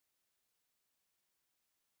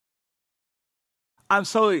I'm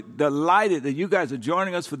so delighted that you guys are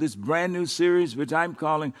joining us for this brand new series, which I'm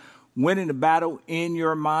calling Winning the Battle in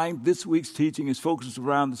Your Mind. This week's teaching is focused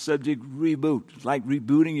around the subject reboot. It's like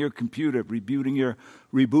rebooting your computer, rebooting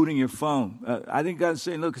your phone. I think God's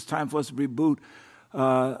saying, look, it's time for us to reboot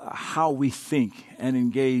how we think and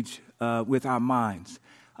engage with our minds.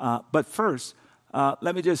 But first,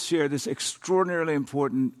 let me just share this extraordinarily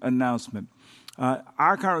important announcement.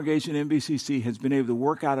 Our congregation, NBCC, has been able to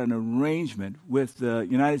work out an arrangement with the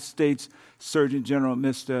United States Surgeon General,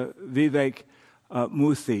 Mr. Vivek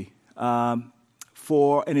Murthy,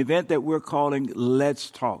 for an event that we're calling Let's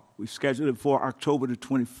Talk. We've scheduled it for October the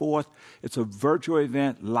 24th. It's a virtual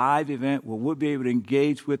event, live event, where we'll be able to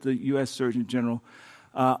engage with the U.S. Surgeon General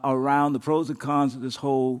around the pros and cons of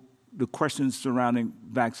the questions surrounding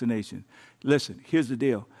vaccination. Listen, here's the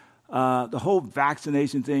deal. The whole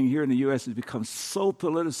vaccination thing here in the U.S. has become so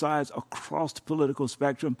politicized across the political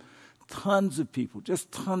spectrum. Tons of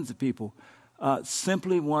people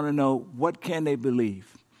simply want to know, what can they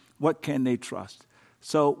believe? What can they trust?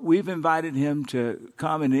 So we've invited him to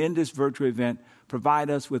come and in this virtual event, provide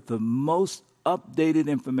us with the most updated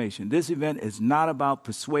information. This event is not about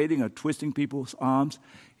persuading or twisting people's arms.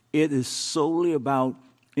 It is solely about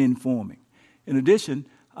informing. In addition,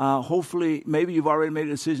 hopefully, maybe you've already made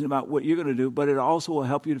a decision about what you're going to do, but it also will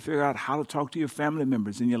help you to figure out how to talk to your family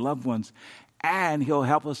members and your loved ones. And he'll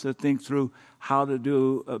help us to think through how to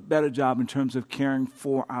do a better job in terms of caring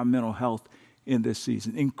for our mental health in this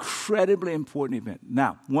season. Incredibly important event.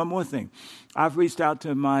 Now, one more thing. I've reached out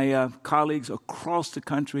to my colleagues across the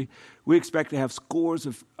country. We expect to have scores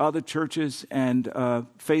of other churches and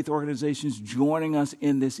faith organizations joining us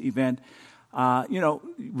in this event.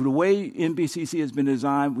 The way NBCC has been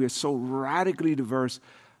designed, we are so radically diverse.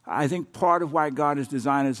 I think part of why God has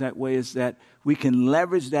designed us that way is that we can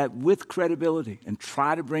leverage that with credibility and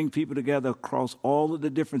try to bring people together across all of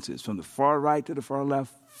the differences, from the far right to the far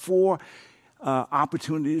left, for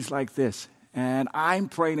opportunities like this. And I'm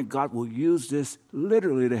praying that God will use this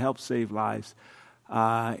literally to help save lives.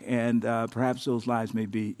 And perhaps those lives may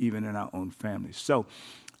be even in our own families. So,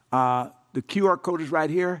 the QR code is right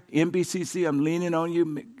here. NBCC, I'm leaning on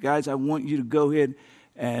you. Guys, I want you to go ahead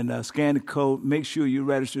and scan the code. Make sure you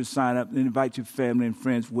register, sign up, and invite your family and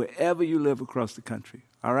friends wherever you live across the country.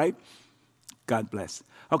 All right? God bless.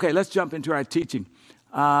 Okay, let's jump into our teaching.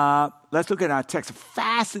 Let's look at our text. A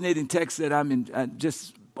fascinating text that I'm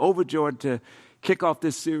just overjoyed to kick off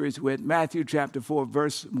this series with. Matthew chapter 4,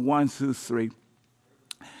 verse 1 through 3.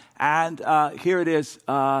 And here it is.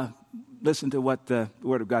 Listen to what the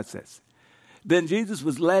Word of God says. Then Jesus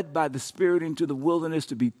was led by the Spirit into the wilderness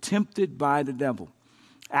to be tempted by the devil.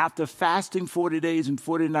 After fasting 40 days and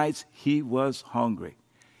 40 nights, he was hungry.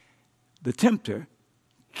 The tempter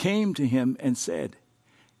came to him and said,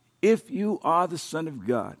 "If you are the Son of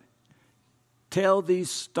God, tell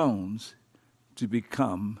these stones to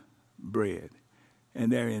become bread."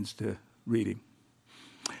 And there ends the reading.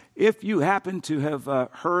 If you happen to have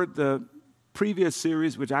heard the previous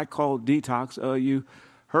series, which I called Detox, you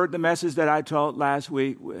heard the message that I taught last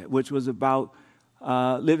week, which was about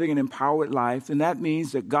living an empowered life. And that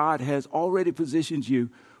means that God has already positioned you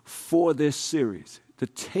for this series to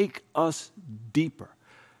take us deeper.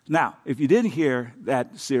 Now, if you didn't hear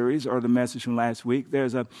that series or the message from last week,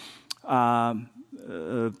 there's the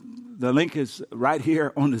link is right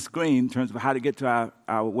here on the screen in terms of how to get to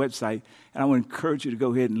our website. And I want to encourage you to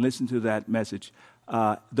go ahead and listen to that message,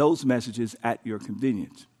 those messages at your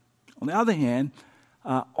convenience. On the other hand,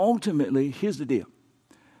 ultimately, here's the deal.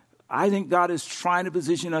 I think God is trying to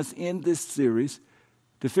position us in this series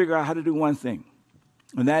to figure out how to do one thing,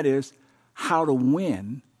 and that is how to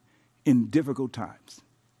win in difficult times.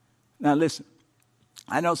 Now, listen,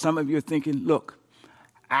 I know some of you are thinking, look,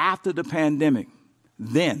 after the pandemic,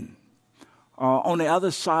 then, on the other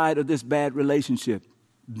side of this bad relationship,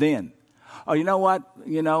 then, or you know what,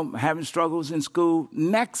 having struggles in school,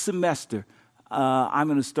 next semester, I'm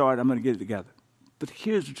going to get it together. But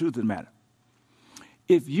here's the truth of the matter.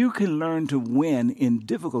 If you can learn to win in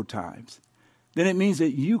difficult times, then it means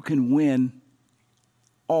that you can win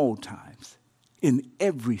all times, in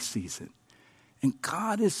every season. And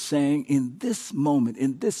God is saying, in this moment,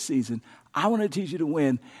 in this season, I want to teach you to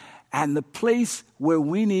win. And the place where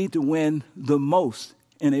we need to win the most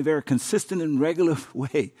in a very consistent and regular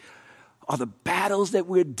way are the battles that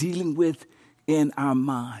we're dealing with in our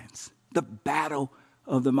minds. The battle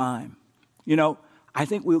of the mind. I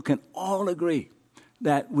think we can all agree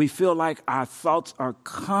that we feel like our thoughts are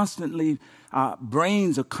constantly, our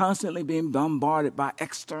brains are constantly being bombarded by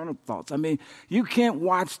external thoughts. I mean, you can't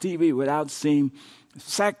watch TV without seeing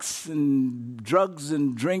sex and drugs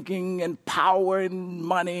and drinking and power and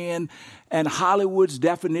money and Hollywood's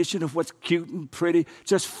definition of what's cute and pretty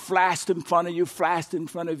just flashed in front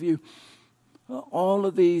of you. All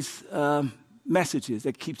of these messages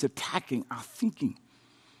that keeps attacking our thinking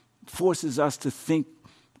forces us to think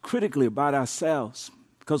critically about ourselves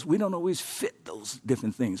because we don't always fit those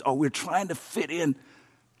different things, or we're trying to fit in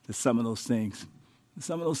to some of those things.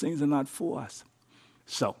 Some of those things are not for us.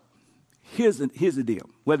 So here's the deal.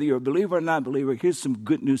 Whether you're a believer or not a believer, here's some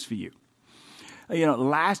good news for you. The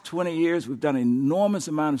last 20 years, we've done an enormous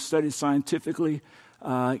amount of studies scientifically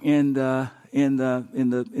in the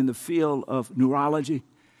field of neurology,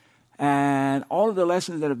 and all of the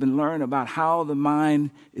lessons that have been learned about how the mind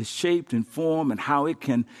is shaped and formed, and it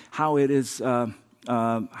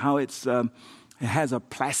has a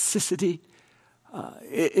plasticity.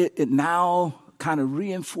 It now kind of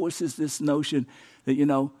reinforces this notion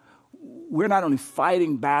that we're not only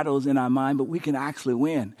fighting battles in our mind, but we can actually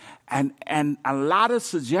win. And a lot of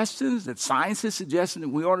suggestions that science is suggesting that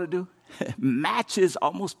we ought to do matches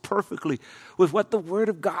almost perfectly with what the Word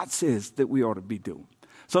of God says that we ought to be doing.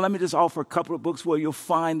 So let me just offer a couple of books where you'll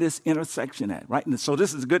find this intersection at, right? And so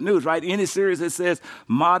this is good news, right? Any series that says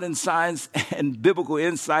modern science and biblical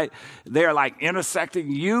insight, they're like intersecting.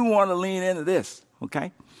 You want to lean into this,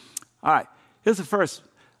 okay? All right, here's the first.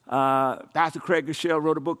 Pastor Craig Rochelle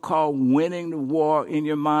wrote a book called Winning the War in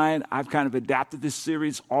Your Mind. I've kind of adapted this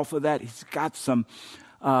series off of that. He's got some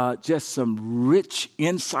rich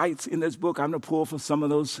insights in this book. I'm going to pull for some of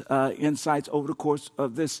those insights over the course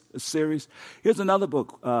of this series. Here's another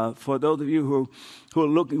book for those of you who are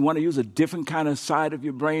looking, want to use a different kind of side of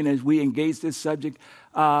your brain as we engage this subject.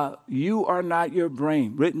 You Are Not Your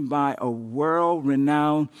Brain, written by a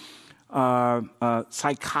world-renowned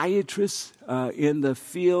psychiatrist in the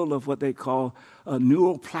field of what they call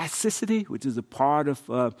neuroplasticity, which is a part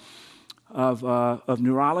of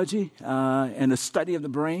neurology and the study of the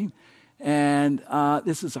brain. And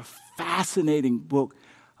this is a fascinating book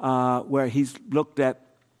where he's looked at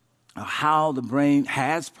how the brain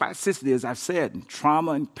has plasticity, as I've said, and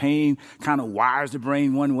trauma and pain kind of wires the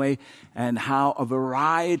brain one way, and how a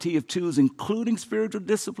variety of tools, including spiritual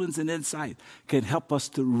disciplines and insight, can help us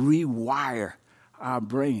to rewire our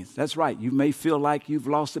brains. That's right. You may feel like you've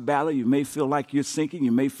lost a battle. You may feel like you're sinking.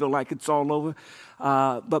 You may feel like it's all over.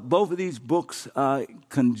 But both of these books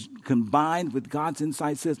combined with God's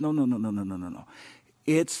insight says, no.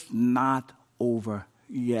 It's not over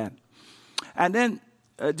yet. And then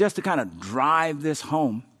just to kind of drive this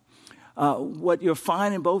home, what you'll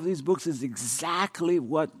find in both of these books is exactly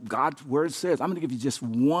what God's Word says. I'm going to give you just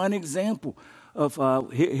one example of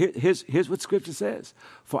here's what Scripture says.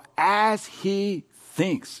 For as he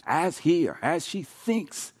or she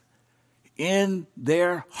thinks in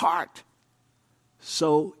their heart,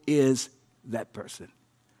 so is that person.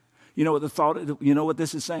 You know what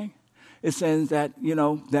this is saying? It says that,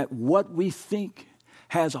 that what we think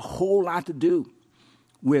has a whole lot to do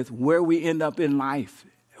with where we end up in life,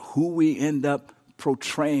 who we end up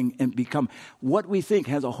portraying and become. What we think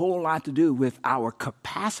has a whole lot to do with our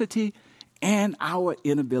capacity and our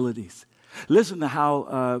inabilities. Listen to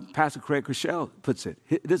how Pastor Craig Rochelle puts it.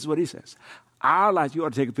 This is what he says. Our lives, you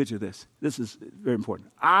ought to take a picture of this. This is very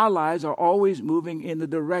important. Our lives are always moving in the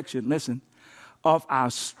direction, listen, of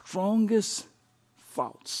our strongest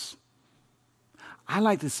thoughts. I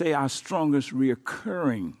like to say our strongest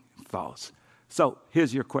reoccurring thoughts. So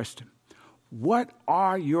here's your question. What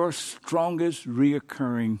are your strongest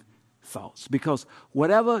reoccurring thoughts? Because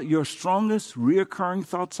whatever your strongest reoccurring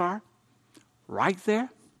thoughts are, right there,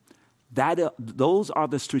 those are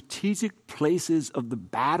the strategic places of the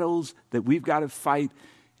battles that we've got to fight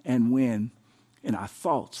and win in our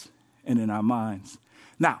thoughts and in our minds.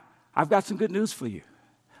 Now, I've got some good news for you.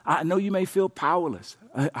 I know you may feel powerless.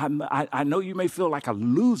 I know you may feel like a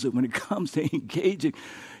loser when it comes to engaging,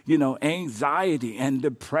 anxiety and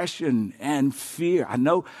depression and fear. I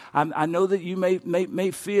know that you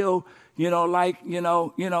may feel,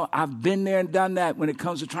 I've been there and done that when it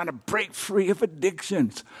comes to trying to break free of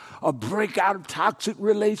addictions or break out of toxic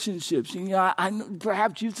relationships.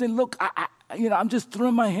 Perhaps you say, look, I'm just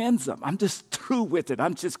throwing my hands up. I'm just through with it.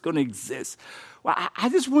 I'm just going to exist. Well, I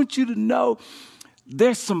just want you to know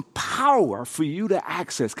there's some power for you to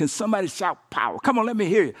access. Can somebody shout power? Come on, let me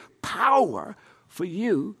hear you. Power for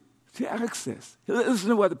you to access. Listen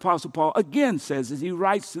to what the Apostle Paul again says as he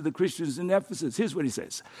writes to the Christians in Ephesus. Here's what he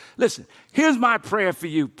says. Listen, here's my prayer for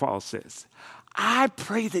you, Paul says. I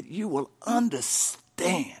pray that you will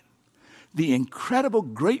understand the incredible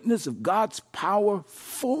greatness of God's power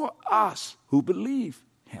for us who believe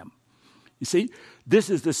him. You see, this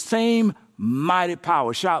is the same mighty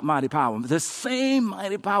power, shout mighty power, the same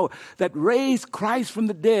mighty power that raised Christ from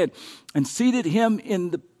the dead and seated him in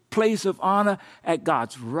the place of honor at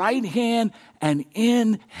God's right hand and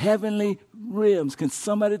in heavenly realms. Can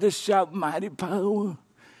somebody just shout mighty power?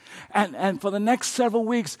 And for the next several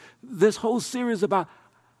weeks, this whole series about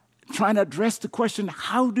trying to address the question,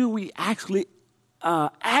 how do we actually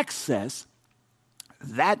access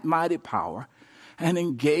that mighty power and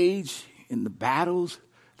engage in the battles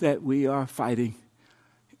that we are fighting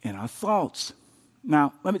in our thoughts?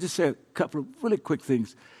 Now, let me just say a couple of really quick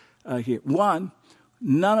things here. One,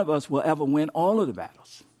 none of us will ever win all of the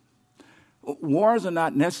battles. Wars are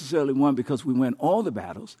not necessarily won because we win all the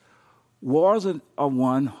battles. Wars are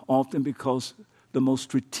won often because the most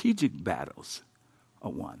strategic battles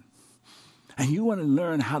are won. And you want to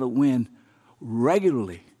learn how to win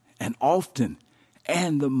regularly and often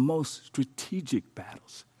and the most strategic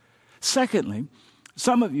battles. Secondly,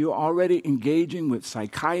 some of you are already engaging with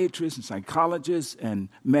psychiatrists and psychologists and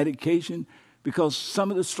medication because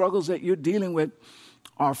some of the struggles that you're dealing with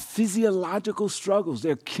are physiological struggles.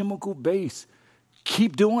 They're chemical based.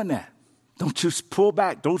 Keep doing that. Don't just pull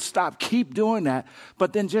back. Don't stop. Keep doing that.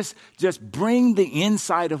 But then just bring the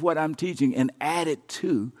insight of what I'm teaching and add it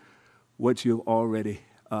to what you already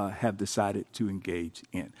have decided to engage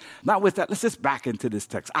in. Now with that, let's just back into this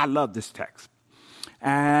text. I love this text.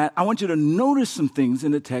 And I want you to notice some things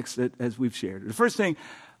in the text that, as we've shared. The first thing,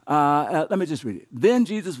 let me just read it. Then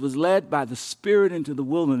Jesus was led by the Spirit into the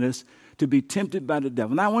wilderness to be tempted by the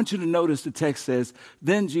devil. Now I want you to notice the text says,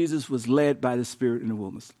 then Jesus was led by the Spirit in the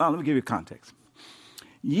wilderness. Let me give you context.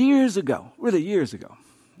 Years ago, really years ago,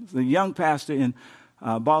 I was a young pastor in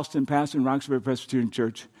Boston, pastor in Roxbury Presbyterian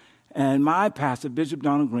Church, and my pastor, Bishop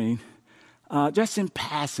Donald Green, just in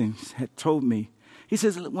passing, had told me, he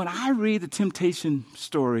says, when I read the temptation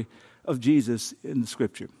story of Jesus in the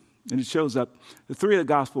scripture, and it shows up, the three of the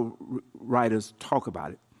gospel writers talk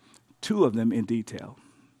about it, two of them in detail,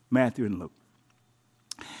 Matthew and Luke.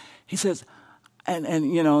 He says,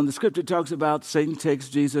 and you know, and the scripture talks about Satan takes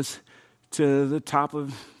Jesus to the top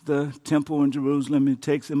of the temple in Jerusalem and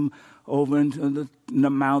takes him over into the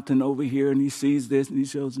mountain over here, and he sees this and he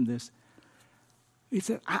shows him this. He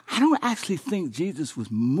said, I don't actually think Jesus was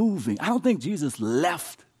moving. I don't think Jesus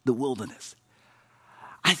left the wilderness.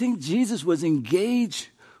 I think Jesus was engaged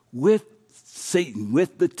with Satan,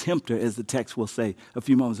 with the tempter, as the text will say a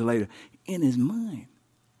few moments later, in his mind.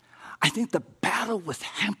 I think the battle was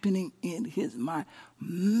happening in his mind.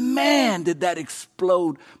 Man, did that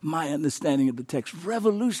explode my understanding of the text,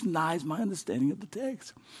 revolutionize my understanding of the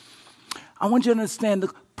text. I want you to understand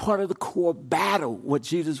the part of the core battle, what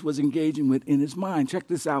Jesus was engaging with in his mind. Check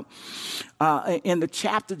this out. In the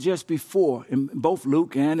chapter just before, in both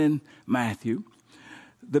Luke and in Matthew,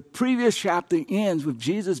 the previous chapter ends with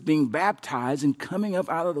Jesus being baptized and coming up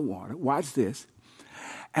out of the water. Watch this.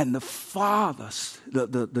 And the Father,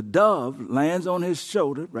 the dove lands on his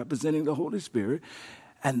shoulder, representing the Holy Spirit,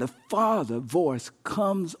 and the Father voice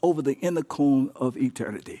comes over the intercom of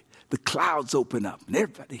eternity. The clouds open up, and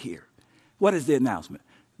everybody hear. What is the announcement?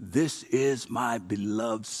 This is my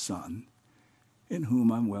beloved Son, in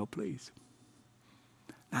whom I'm well pleased.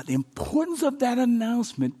 Now, the importance of that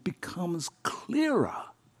announcement becomes clearer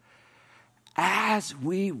as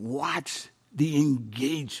we watch the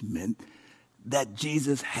engagement that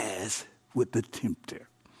Jesus has with the tempter.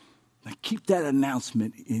 Now, keep that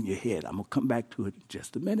announcement in your head. I'm going to come back to it in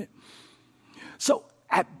just a minute. So,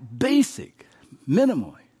 at basic,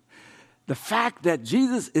 minimally, the fact that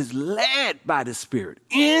Jesus is led by the Spirit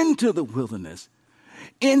into the wilderness,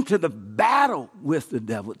 into the battle with the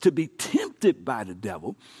devil, to be tempted by the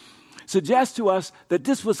devil, suggests to us that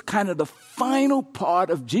this was kind of the final part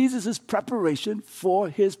of Jesus' preparation for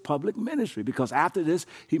his public ministry, because after this,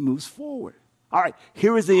 he moves forward. All right,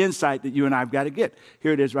 here is the insight that you and I have got to get.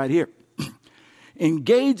 Here it is right here.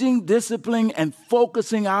 Engaging, disciplining, and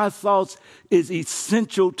focusing our thoughts is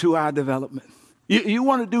essential to our development. You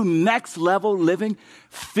want to do next level living?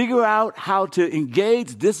 Figure out how to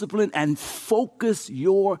engage, discipline, and focus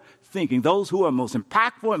your thinking. Those who are most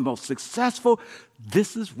impactful and most successful,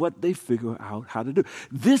 this is what they figure out how to do.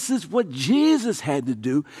 This is what Jesus had to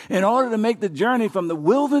do in order to make the journey from the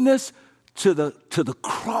wilderness to the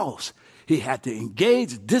cross. He had to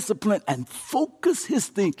engage, discipline, and focus his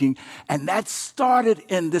thinking. And that started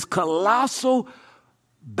in this colossal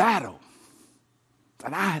battle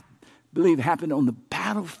that I believe happened on the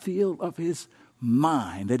battlefield of his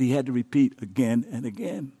mind that he had to repeat again and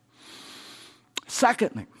again.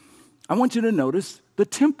 Secondly, I want you to notice the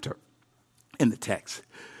tempter in the text.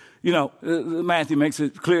 You know, Matthew makes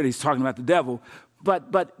it clear that he's talking about the devil,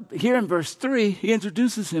 But here in verse 3, he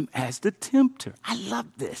introduces him as the tempter. I love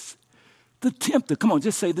this. The tempter. Come on,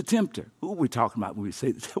 just say the tempter. Who are we talking about when we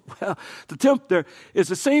say that? Well, the tempter is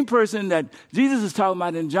the same person that Jesus is talking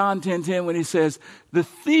about in John 10:10 when he says, the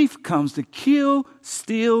thief comes to kill,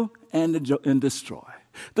 steal, and destroy.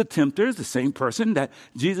 The tempter is the same person that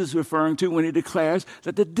Jesus is referring to when he declares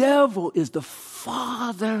that the devil is the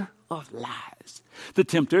father of lies. The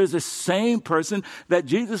tempter is the same person that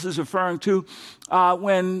Jesus is referring to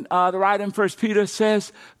when the writer in 1 Peter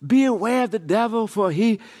says, be aware of the devil, for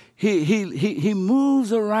he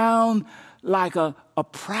moves around like a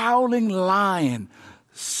prowling lion,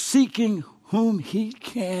 seeking whom he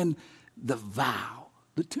can devour.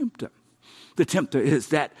 The tempter. The tempter is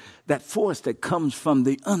that force that comes from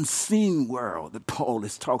the unseen world that Paul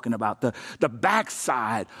is talking about, the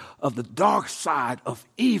backside of the dark side of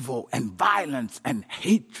evil and violence and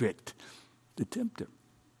hatred. The tempter.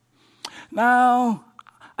 Now,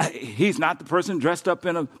 he's not the person dressed up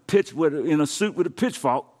in a suit with a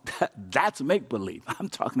pitchfork. That's make-believe. I'm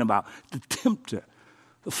talking about the tempter,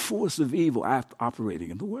 the force of evil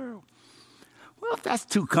operating in the world. Well, if that's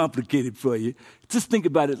too complicated for you, just think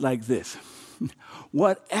about it like this.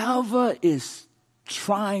 Whatever is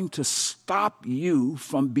trying to stop you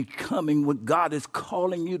from becoming what God is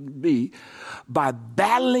calling you to be by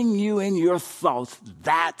battling you in your thoughts,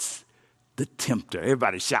 that's the tempter.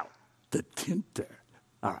 Everybody shout, the tempter.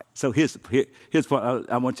 All right, so here's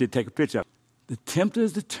what I want you to take a picture of. The tempter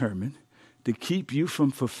is determined to keep you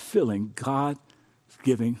from fulfilling God's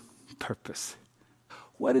giving purpose.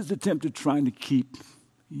 What is the tempter trying to keep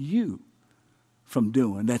you from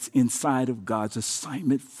doing that's inside of God's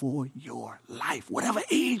assignment for your life, whatever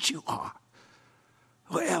age you are,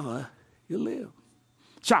 wherever you live?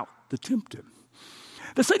 Shout, the tempter.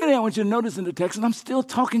 The second thing I want you to notice in the text, and I'm still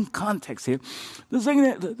talking context here,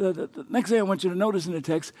 the next thing I want you to notice in the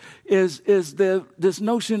text is this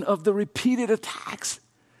notion of the repeated attacks.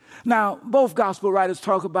 Now, both gospel writers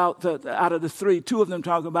talk about, out of the three, two of them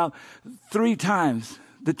talk about 3 times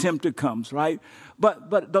the tempter comes, right?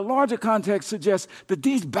 But the larger context suggests that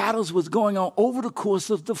these battles was going on over the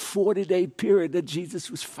course of the 40-day period that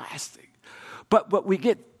Jesus was fasting. But we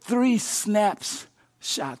get 3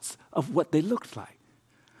 snapshots of what they looked like.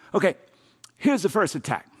 Okay, here's the first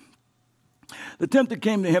attack. The tempter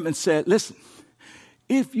came to him and said, listen,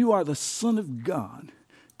 if you are the Son of God,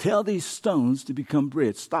 tell these stones to become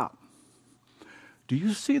bread. Stop. Do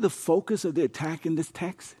you see the focus of the attack in this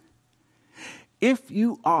text? If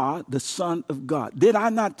you are the Son of God. Did I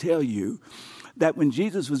not tell you that when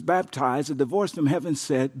Jesus was baptized, the voice from heaven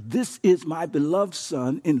said, this is my beloved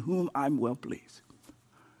Son in whom I'm well pleased?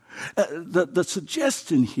 The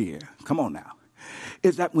suggestion here, come on now,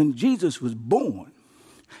 is that when Jesus was born,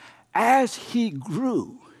 as he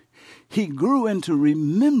grew into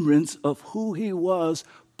remembrance of who he was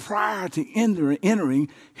prior to entering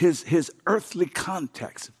his earthly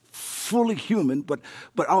context. Fully human, but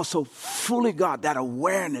also fully God. That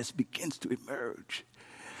awareness begins to emerge.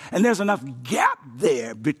 And there's enough gap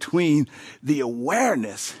there between the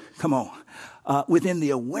awareness, within the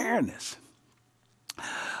awareness,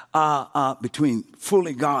 between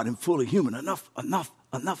fully God and fully human,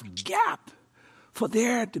 enough gap for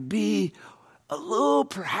there to be a little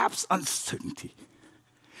perhaps uncertainty.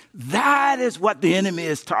 That is what the enemy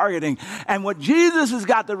is targeting. And what Jesus has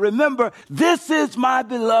got to remember, this is my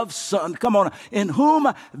beloved Son, come on, in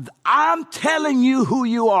whom I'm telling you who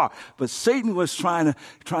you are. But Satan was trying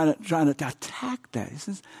to attack that. He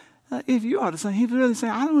says, if you are the Son, he's really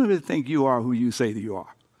saying, I don't really think you are who you say that you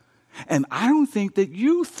are. And I don't think that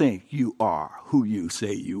you think you are who you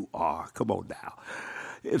say you are. Come on now.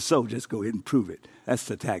 If so, just go ahead and prove it.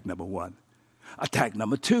 That's attack number 1. Attack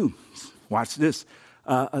number 2. Watch this.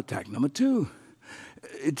 Attack number 2.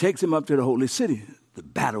 It takes him up to the holy city, the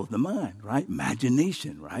battle of the mind, right?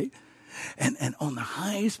 Imagination, right? And on the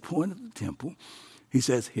highest point of the temple, he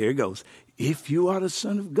says, here it goes. If you are the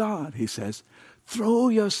Son of God, he says, throw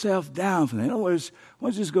yourself down. In other words, why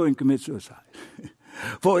don't you just go and commit suicide?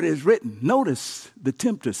 For it is written, notice the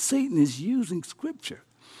tempter, Satan is using scripture.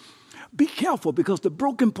 Be careful, because the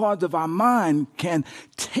broken parts of our mind can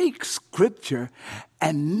take scripture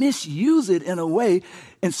and misuse it in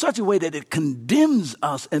such a way that it condemns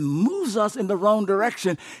us and moves us in the wrong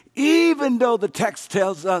direction, even though the text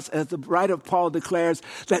tells us, as the writer Paul declares,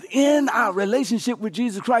 that in our relationship with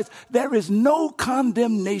Jesus Christ, there is no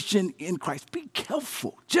condemnation in Christ. Be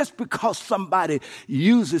careful. Just because somebody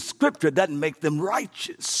uses scripture doesn't make them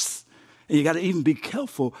righteous. And you got to even be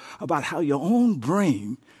careful about how your own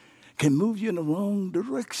brain can move you in the wrong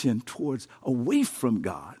direction away from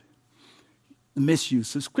God.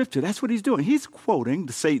 misuse of Scripture. That's what he's doing. He's quoting,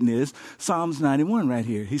 Satan is, Psalms 91 right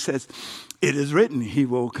here. He says, it is written, he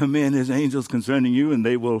will commend his angels concerning you, and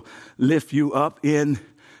they will lift you up in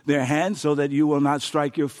their hands so that you will not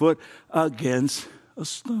strike your foot against a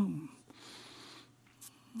stone.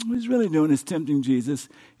 What he's really doing is tempting Jesus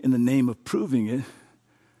in the name of proving it,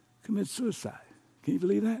 commit suicide. Can you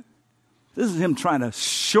believe that? This is him trying to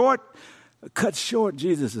cut short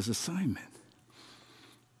Jesus' assignment.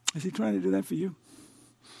 Is he trying to do that for you?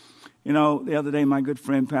 You know, the other day, my good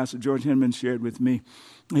friend, Pastor George Hurmon, shared with me,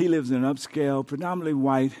 he lives in an upscale, predominantly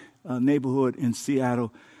white neighborhood in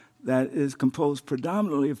Seattle that is composed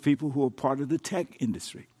predominantly of people who are part of the tech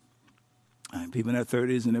industry. People in their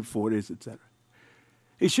 30s and their 40s, etc.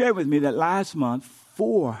 He shared with me that last month,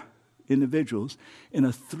 4 individuals in a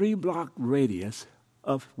 3-block radius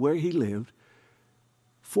of where he lived,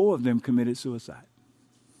 4 of them committed suicide.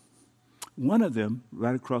 One of them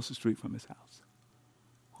right across the street from his house.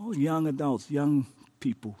 All young adults, young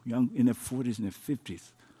people, young in their 40s and their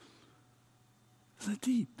 50s. They're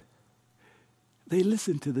deep. They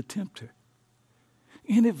listen to the tempter.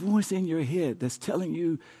 Any voice in your head that's telling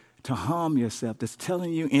you to harm yourself, that's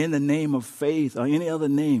telling you in the name of faith or any other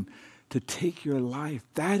name to take your life,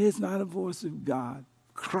 that is not a voice of God.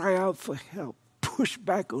 Cry out for help. Push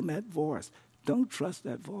back on that voice. Don't trust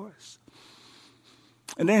that voice.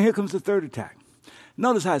 And then here comes the third attack.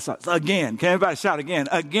 Notice how it starts. Again. Can everybody shout again?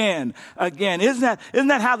 Again. Again. Isn't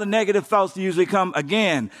that how the negative thoughts usually come?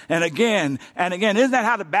 Again and again and again. Isn't that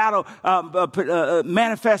how the battle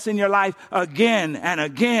manifests in your life? Again and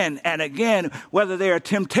again and again. Whether they're a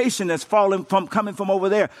temptation that's coming from over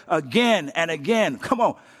there. Again and again. Come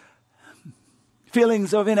on.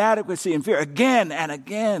 Feelings of inadequacy and fear. Again and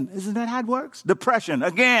again. Isn't that how it works? Depression.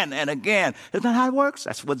 Again and again. Isn't that how it works?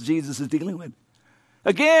 That's what Jesus is dealing with.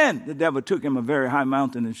 Again, the devil took him a very high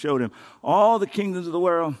mountain and showed him all the kingdoms of the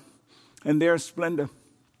world and their splendor.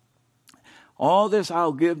 All this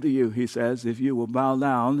I'll give to you, he says, if you will bow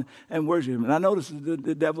down and worship him. And I notice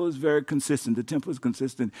the devil is very consistent. The temple is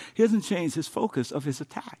consistent. He hasn't changed his focus of his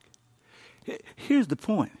attack. Here's the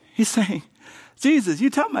point. He's saying, Jesus, you're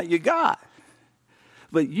talking about you're God.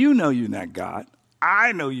 But you know you're not God.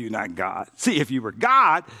 I know you're not God. See, if you were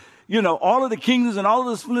God, you know, all of the kingdoms and all of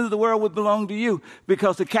the splendor of the world would belong to you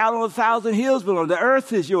because the cattle of 1,000 hills belong. The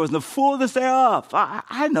earth is yours and the fullness thereof.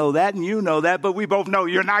 I know that and you know that, but we both know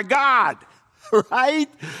you're not God, right?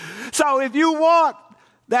 So if you want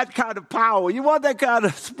that kind of power, you want that kind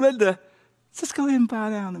of splendor, just go ahead and bow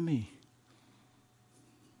down to me.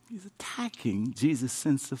 He's attacking Jesus'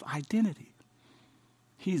 sense of identity.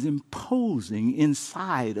 He's imposing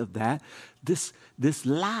inside of that this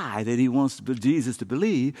lie that he wants Jesus to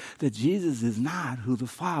believe, that Jesus is not who the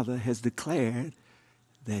Father has declared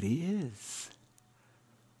that he is.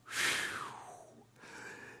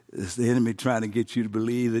 It's the enemy trying to get you to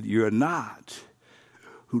believe that you're not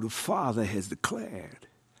who the Father has declared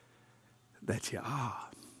that you are.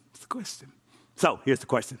 It's the question. So here's the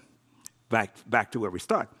question. Back to where we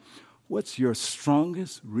start. What's your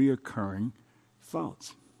strongest reoccurring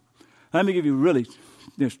thoughts? Let me give you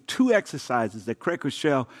there's 2 exercises that Craig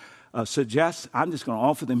Rochelle suggests. I'm just going to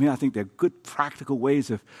offer them here. I think they're good practical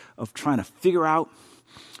ways of trying to figure out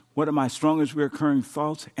what are my strongest reoccurring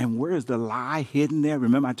thoughts and where is the lie hidden there.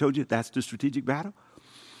 Remember I told you that's the strategic battle?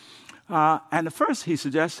 And the first he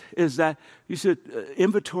suggests is that you should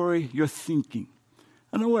inventory your thinking.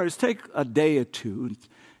 In other words, take a day or two and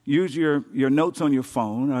use your notes on your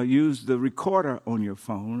phone or use the recorder on your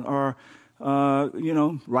phone or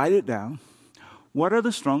write it down. What are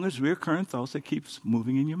the strongest recurrent thoughts that keeps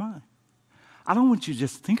moving in your mind? I don't want you to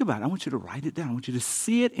just think about it. I want you to write it down. I want you to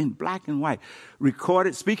see it in black and white. Record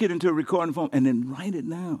it, speak it into a recording form, and then write it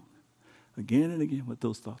down again and again what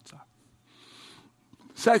those thoughts are.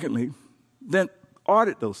 Secondly, then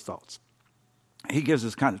audit those thoughts. He gives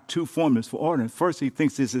us kind of 2 formulas for ordering. First, he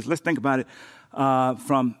thinks this is, let's think about it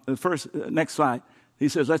from the first, next slide. He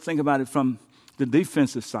says, let's think about it from the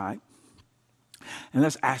defensive side. And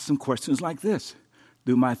let's ask some questions like this.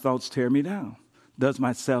 Do my thoughts tear me down? Does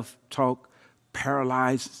my self-talk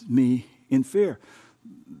paralyze me in fear?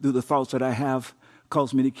 Do the thoughts that I have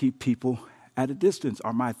cause me to keep people at a distance?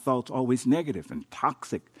 Are my thoughts always negative and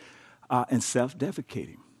toxic and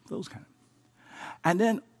self-deprecating? Those kind of. And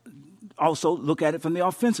then also look at it from the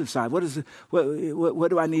offensive side. What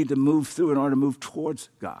do I need to move through in order to move towards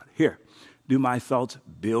God? Here, do my thoughts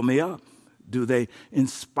build me up? Do they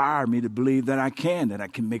inspire me to believe that I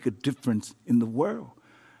can make a difference in the world?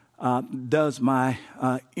 Does my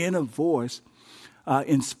inner voice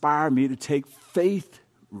inspire me to take faith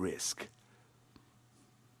risk?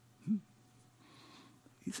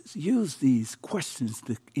 He says, use these questions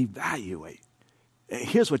to evaluate.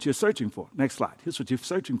 Here's what you're searching for. Next slide. Here's what you're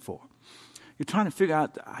searching for. You're trying to figure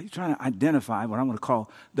out, you're trying to identify what I'm going to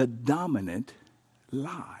call the dominant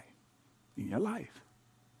lie in your life.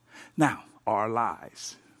 Now, our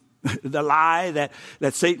lies. The lie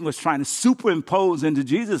that Satan was trying to superimpose into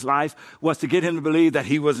Jesus' life was to get him to believe that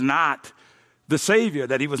he was not the Savior,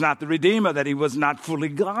 that he was not the Redeemer, that he was not fully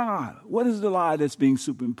God. What is the lie that's being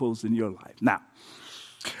superimposed in your life? Now,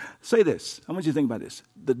 say this. I want you to think about this.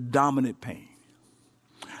 The dominant pain.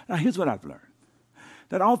 Now, here's what I've learned.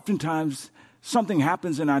 That oftentimes something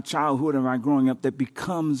happens in our childhood and our growing up that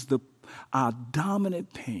becomes our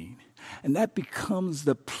dominant pain. And that becomes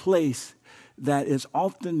the place that is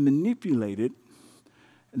often manipulated,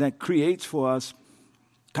 that creates for us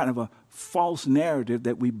kind of a false narrative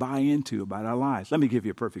that we buy into about our lives. Let me give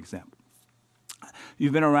you a perfect example.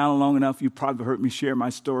 You've been around long enough, you've probably heard me share my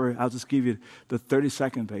story. I'll just give you the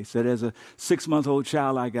 30-second pace. That as a 6-month-old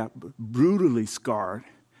child, I got brutally scarred.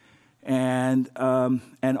 And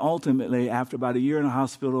ultimately, after about a year in the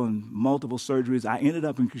hospital and multiple surgeries, I ended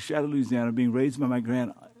up in Coachella, Louisiana, being raised by my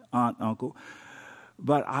grand aunt, uncle.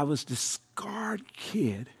 But I was this scarred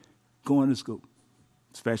kid going to school,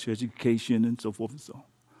 special education and so forth and so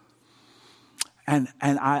on.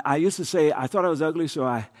 And I used to say, I thought I was ugly, so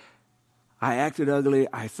I acted ugly.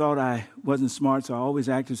 I thought I wasn't smart, so I always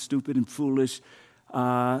acted stupid and foolish.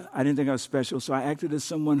 I didn't think I was special, so I acted as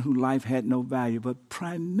someone who life had no value. But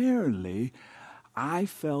primarily, I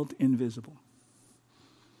felt invisible.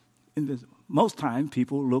 Invisible. Most time,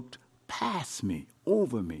 people looked past me,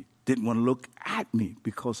 over me, didn't want to look at me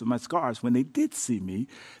because of my scars. When they did see me,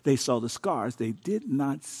 they saw the scars. They did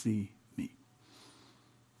not see me.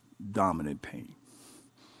 Dominant pain.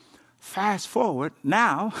 Fast forward,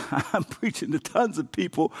 now I'm preaching to tons of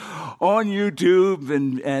people on YouTube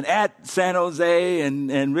and at San Jose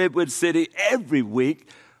and Redwood City every week,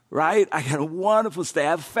 right? I got a wonderful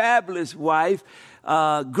staff, fabulous wife,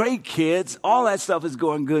 great kids. All that stuff is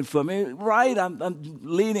going good for me, right? I'm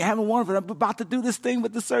leading, having wonderful. I'm about to do this thing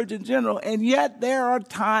with the Surgeon General. And yet there are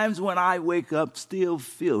times when I wake up still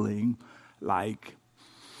feeling like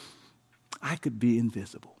I could be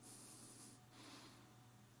invisible.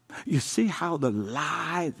 You see how the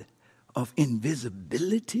lie of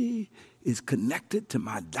invisibility is connected to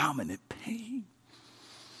my dominant pain?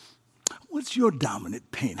 What's your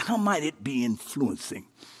dominant pain? How might it be influencing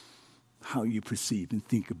how you perceive and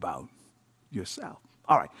think about yourself?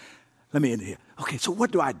 All right, let me end here. Okay, so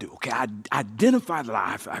what do? Okay, I identify the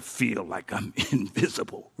lie. I feel like I'm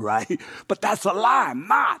invisible, right? But that's a lie. I'm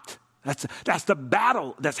not. That's the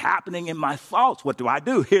battle that's happening in my thoughts. What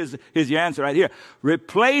do? Here's your answer right here.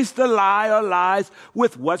 Replace the lie or lies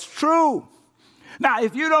with what's true. Now,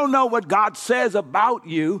 if you don't know what God says about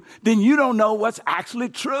you, then you don't know what's actually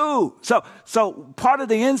true. So part of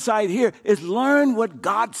the insight here is learn what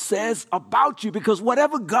God says about you, because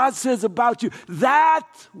whatever God says about you,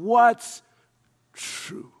 that's what's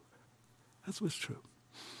true. That's what's true.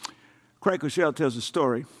 Craig Rochelle tells a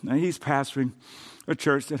story. Now, he's pastoring a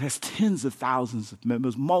church that has tens of thousands of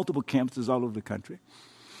members, multiple campuses all over the country.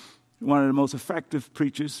 One of the most effective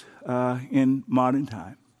preachers in modern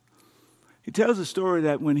time. He tells a story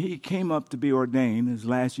that when he came up to be ordained his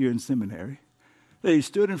last year in seminary, that he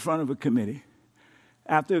stood in front of a committee.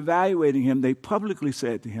 After evaluating him, they publicly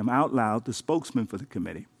said to him out loud, the spokesman for the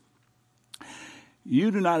committee,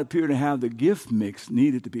 "You do not appear to have the gift mix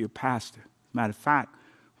needed to be a pastor. Matter of fact,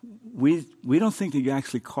 we don't think that you're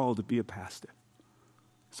actually called to be a pastor.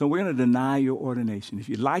 So we're going to deny your ordination. If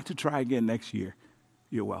you'd like to try again next year,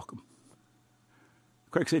 you're welcome."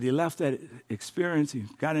 Craig said he left that experience. He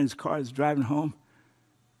got in his car, he was driving home.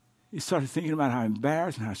 He started thinking about how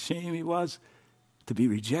embarrassed and how ashamed he was to be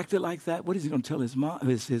rejected like that. What is he going to tell his mom,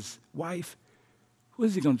 his wife? What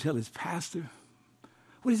is he going to tell his pastor?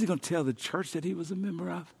 What is he going to tell the church that he was a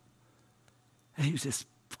member of? And he was just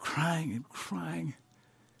crying and crying.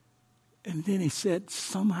 And then he said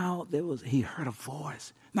somehow he heard a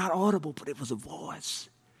voice. Not audible, but it was a voice.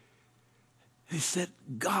 He said,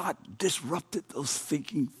 God disrupted those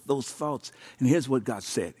thinking, those thoughts. And here's what God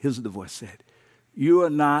said. Here's what the voice said. You are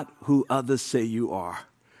not who others say you are.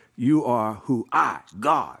 You are who I,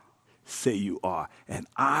 God, say you are. And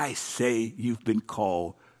I say you've been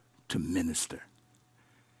called to minister.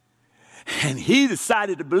 And he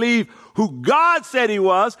decided to believe who God said he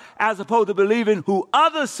was, as opposed to believing who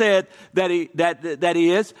others said that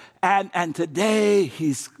he is. And today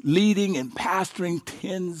he's leading and pastoring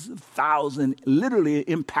tens of thousands, literally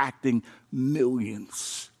impacting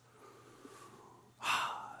millions.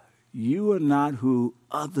 you are not who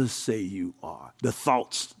others say you are. The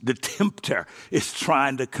thoughts, the tempter is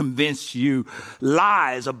trying to convince you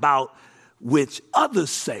lies about which others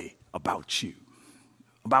say about you,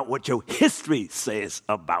 about what your history says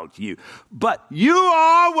about you. But you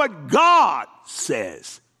are what God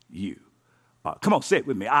says you are. Come on, say it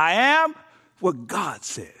with me. I am what God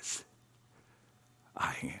says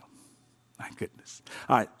I am. My goodness.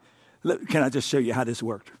 All right. Can I just show you how this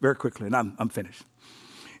worked very quickly? And I'm finished.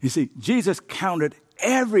 You see, Jesus countered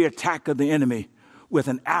every attack of the enemy with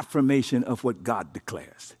an affirmation of what God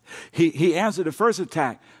declares. He answered the first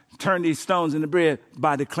attack, turn these stones into bread,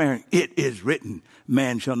 by declaring, it is written,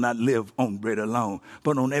 man shall not live on bread alone,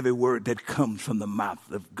 but on every word that comes from the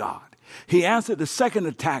mouth of God. He answered the second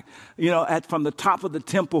attack, from the top of the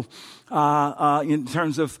temple, in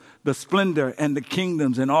terms of the splendor and the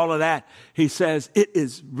kingdoms and all of that. He says, it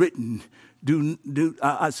is written,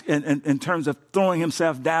 in terms of throwing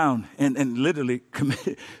himself down and literally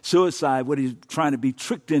committed suicide, what he's trying to be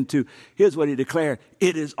tricked into. Here's what he declared.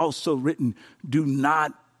 It is also written, do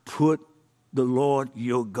not put the Lord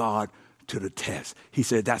your God to the test. He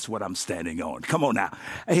said, that's what I'm standing on. Come on now.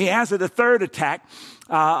 And he answered the third attack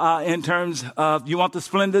in terms of, you want the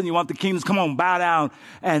splendor, you want the kingdoms, come on, bow down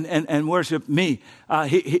and worship me.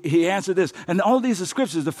 He answered this. And all these are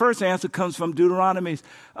scriptures. The first answer comes from Deuteronomy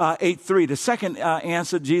 8:3. The second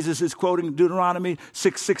answer, Jesus is quoting Deuteronomy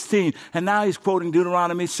 6:16. And now he's quoting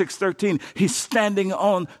Deuteronomy 6:13. He's standing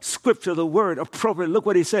on scripture, the word, appropriate. Look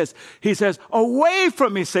what he says. He says, away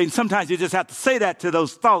from me, Satan. Sometimes you just have to say that to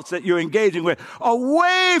those thoughts that you're engaging with.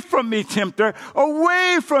 Away from me, tempter.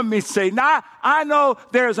 Away from me, Satan. I know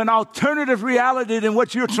there's an alternative reality than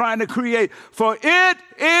what you're trying to create. For it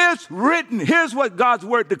is written. Here's what God's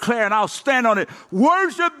word declares, and I'll stand on it.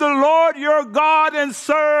 Worship the Lord your God and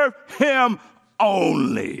serve him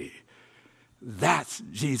only. That's,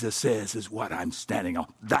 Jesus says, is what I'm standing on.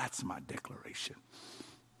 That's my declaration.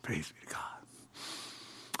 Praise be to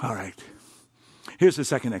God. All right. Here's the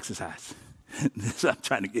second exercise. This I'm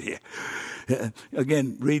trying to get here.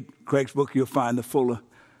 Again, read Craig's book. You'll find the fuller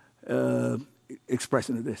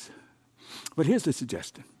expression of this. But here's the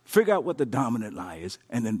suggestion. Figure out what the dominant lie is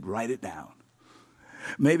and then write it down.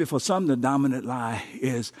 Maybe for some, the dominant lie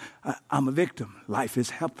is, I'm a victim. Life is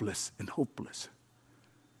helpless and hopeless.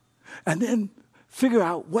 And then figure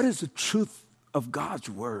out what is the truth of God's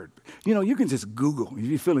word. You can just Google. If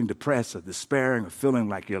you're feeling depressed or despairing or feeling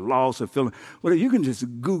like you're lost or feeling, you can just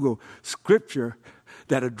Google scripture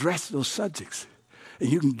that address those subjects. And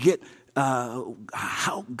you can get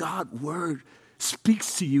how God's word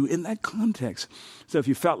speaks to you in that context. So if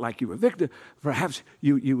you felt like you were a victim, perhaps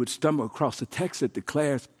you would stumble across a text that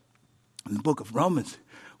declares in the book of Romans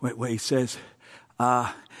where he says,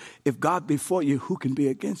 if God be for you, who can be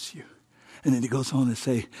against you? And then he goes on to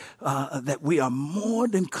say that we are more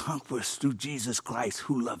than conquerors through Jesus Christ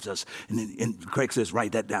who loves us. And Craig says,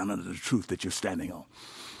 write that down under the truth that you're standing on.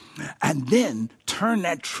 And then turn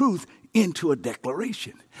that truth into a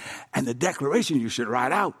declaration. And the declaration you should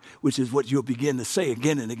write out, which is what you'll begin to say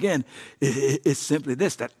again and again, is simply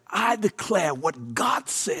this, that I declare what God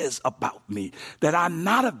says about me, that I'm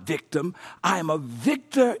not a victim, I am a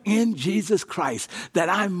victor in Jesus Christ, that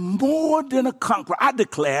I'm more than a conqueror. I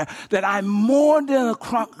declare that I'm more than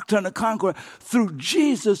a conqueror through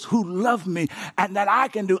Jesus who loved me, and that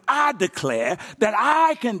I declare that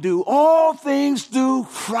I can do all things through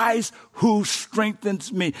Christ who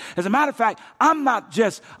strengthens me. As a matter of fact, I'm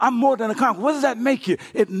more than a conqueror. What does that make you?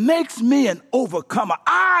 It makes me an overcomer.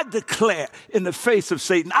 I declare in the face of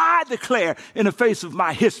Satan. I declare in the face of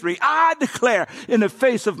my history. I declare in the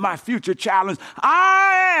face of my future challenge.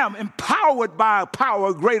 I am empowered by a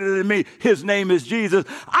power greater than me. His name is Jesus.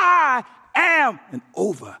 I am an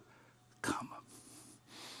overcomer.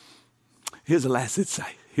 Here's the last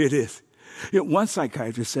insight. Here it is. One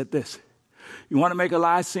psychiatrist said this. You want to make a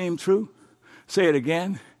lie seem true? Say it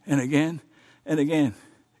again and again and again.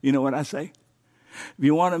 You know what I say? If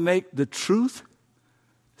you want to make the truth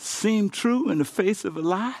seem true in the face of a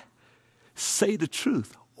lie, say the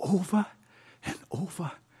truth over and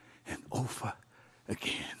over and over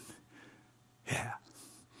again. Yeah.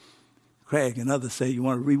 Craig and others say you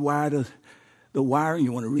want to rewire the wiring,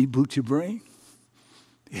 you want to reboot your brain?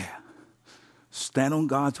 Yeah. Stand on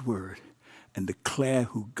God's word and declare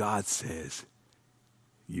who God says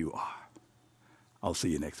you are. I'll see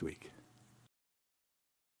you next week.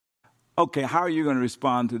 Okay, how are you going to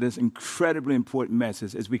respond to this incredibly important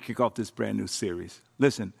message as we kick off this brand new series?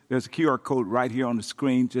 Listen, there's a QR code right here on the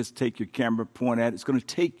screen. Just take your camera, point at it. It's going to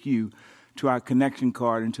take you to our connection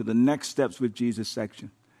card and to the next steps with Jesus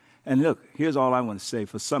section. And look, here's all I want to say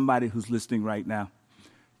for somebody who's listening right now.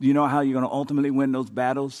 Do you know how you're going to ultimately win those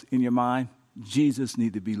battles in your mind? Jesus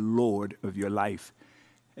needs to be Lord of your life.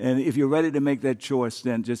 And if you're ready to make that choice,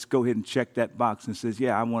 then just go ahead and check that box and says,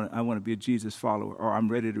 yeah, I want to be a Jesus follower, or I'm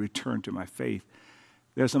ready to return to my faith.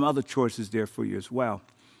 There are some other choices there for you as well.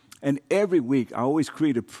 And every week, I always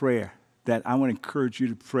create a prayer that I want to encourage you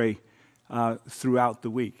to pray throughout the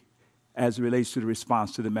week as it relates to the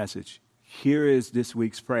response to the message. Here is this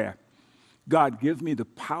week's prayer. God, give me the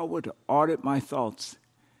power to audit my thoughts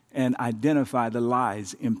and identify the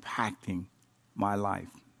lies impacting my life.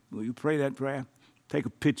 Will you pray that prayer? Take a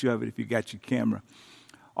picture of it if you got your camera.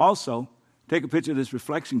 Also, take a picture of this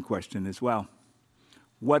reflection question as well.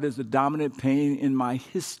 What is the dominant pain in my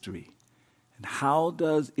history? And how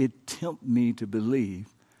does it tempt me to believe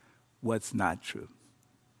what's not true?